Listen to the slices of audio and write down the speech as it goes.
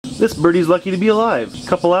This birdie's lucky to be alive. A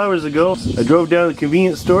couple hours ago, I drove down to the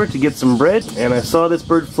convenience store to get some bread, and I saw this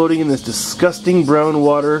bird floating in this disgusting brown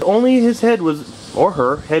water. Only his head was, or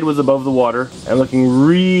her head was above the water, and looking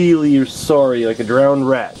really sorry, like a drowned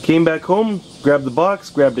rat. Came back home, grabbed the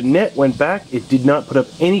box, grabbed a net, went back. It did not put up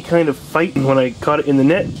any kind of fight when I caught it in the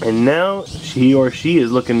net, and now he or she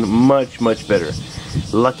is looking much better.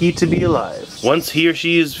 Lucky to be alive. Once he or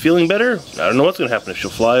she is feeling better, I don't know what's going to happen, if she'll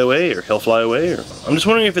fly away or he'll fly away. Or I'm just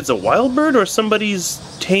wondering if it's a wild bird or somebody's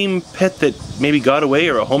tame pet that maybe got away,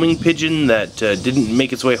 or a homing pigeon that didn't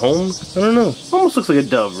make its way home. I don't know. Almost looks like a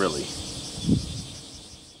dove, really.